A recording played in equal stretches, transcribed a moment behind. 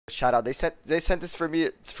shout out. They sent this for me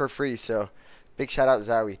for free, so big shout out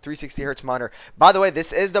Zowie. 360 hertz monitor. By the way,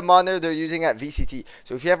 this is the monitor they're using at VCT.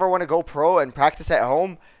 So if you ever want to go pro and practice at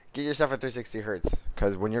home, get yourself a 360 hertz.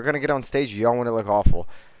 Because when you're gonna get on stage, you don't want to look awful.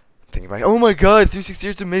 Thinking about, oh my god, 360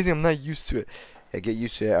 hertz is amazing. I'm not used to it. Yeah, get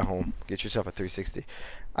used to it at home. Get yourself a 360.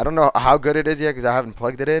 I don't know how good it is yet because I haven't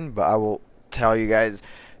plugged it in, but I will tell you guys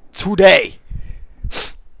today.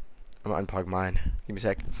 I'm gonna unplug mine. Give me a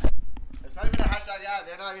sec. It's not even a hashtag ad.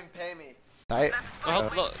 They're not even paying me. Right? Go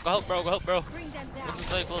help, bro. Go help, bro. This is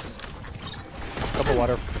very close. Couple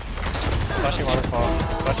water. Flashing waterfall.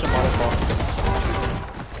 Flashing waterfall.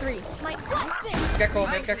 3. Gecko,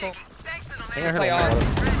 make Gecko. I think I heard Play on. water.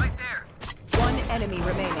 One enemy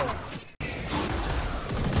remaining.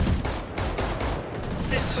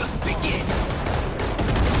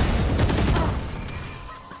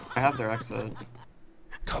 I have their exit.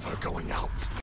 Cover going out.